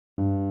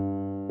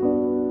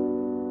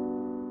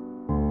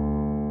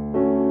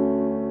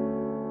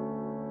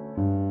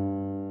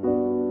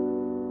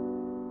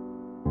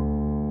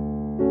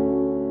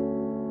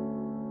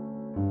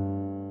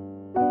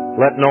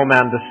Let no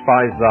man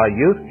despise thy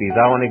youth. Be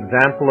thou an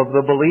example of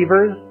the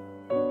believers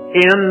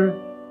in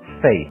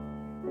faith.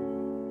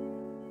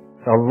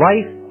 A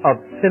life of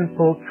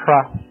simple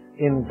trust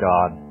in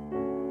God.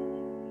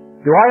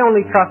 Do I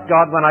only trust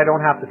God when I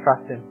don't have to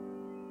trust Him?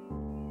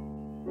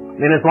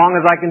 I mean, as long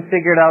as I can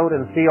figure it out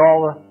and see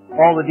all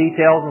the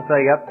details and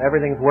say, yep,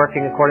 everything's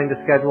working according to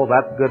schedule,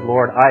 that's good,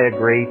 Lord, I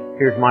agree.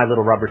 Here's my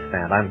little rubber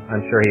stamp.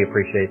 I'm sure He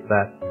appreciates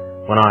that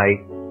when I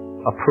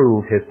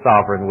approve His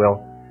sovereign will.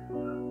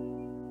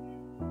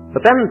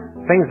 But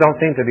then things don't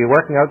seem to be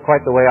working out quite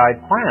the way I'd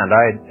planned.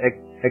 I'd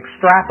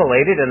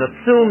extrapolated and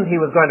assumed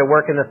He was going to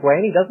work in this way,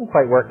 and He doesn't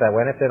quite work that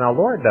way. And I said, now,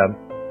 Lord, there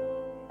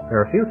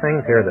are a few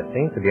things here that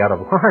seem to be out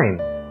of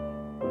line.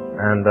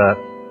 And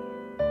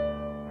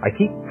I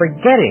keep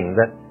forgetting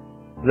that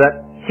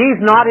He's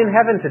not in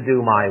heaven to do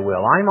my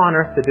will. I'm on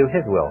earth to do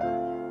His will.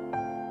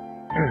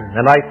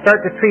 And I start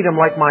to treat Him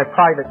like my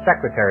private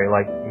secretary,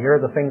 like, here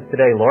are the things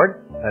today,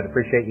 Lord. I'd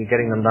appreciate you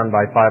getting them done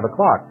by 5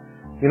 o'clock.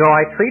 You know,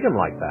 I treat Him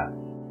like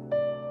that.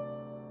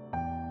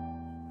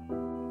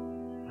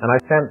 And I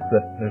sense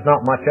that there's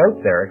not much out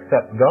there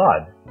except God.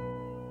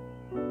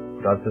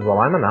 God says,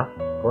 well, I'm enough.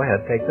 Go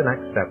ahead, take the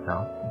next step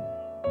now.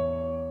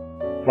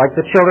 Like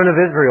the children of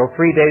Israel,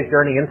 3 days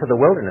journey into the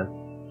wilderness.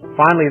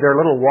 Finally, their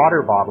little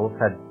water bottles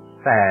had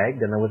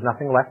sagged and there was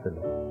nothing left in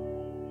them.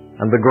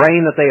 And the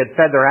grain that they had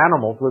fed their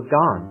animals was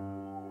gone.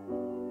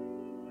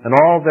 And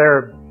all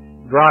their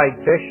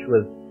dried fish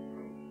was,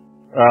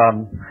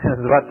 it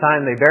was about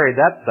time they buried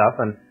that stuff,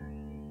 and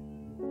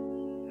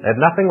they had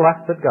nothing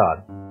left but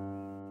God.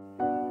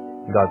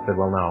 And God said,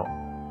 well, now,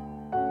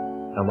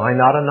 am I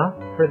not enough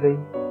for thee?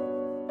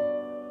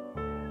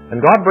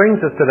 And God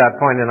brings us to that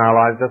point in our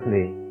lives, doesn't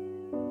He?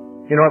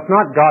 You know, it's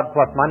not God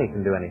plus money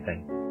can do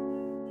anything.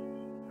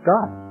 It's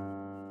God.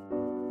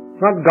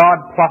 It's not God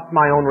plus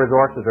my own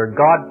resources or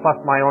God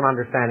plus my own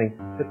understanding.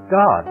 It's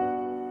God.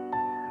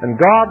 And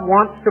God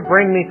wants to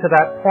bring me to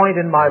that point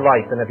in my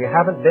life. And if you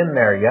haven't been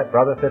there yet,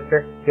 brother,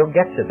 sister, He'll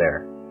get you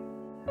there.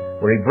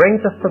 Where He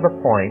brings us to the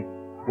point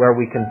where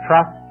we can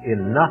trust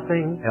in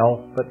nothing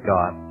else but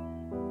God.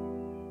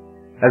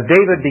 As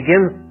David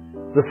begins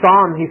the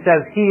psalm, he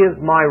says, He is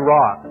my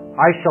rock.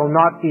 I shall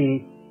not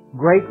be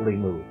greatly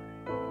moved.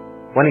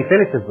 When he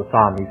finishes the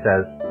psalm, he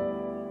says,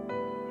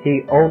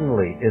 He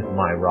only is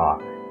my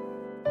rock.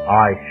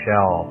 I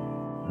shall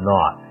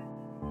not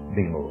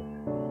be moved.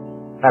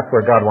 That's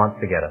where God wants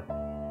to get us.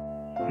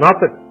 Not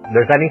that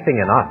there's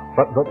anything in us,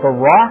 but the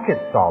rock is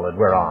solid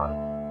we're on.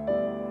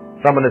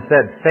 Someone has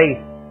said,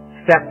 faith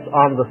steps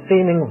on the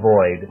seeming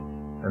void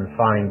and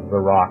finds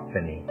the rock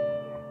beneath.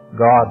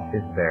 God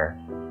is there,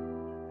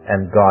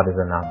 and God is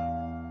enough.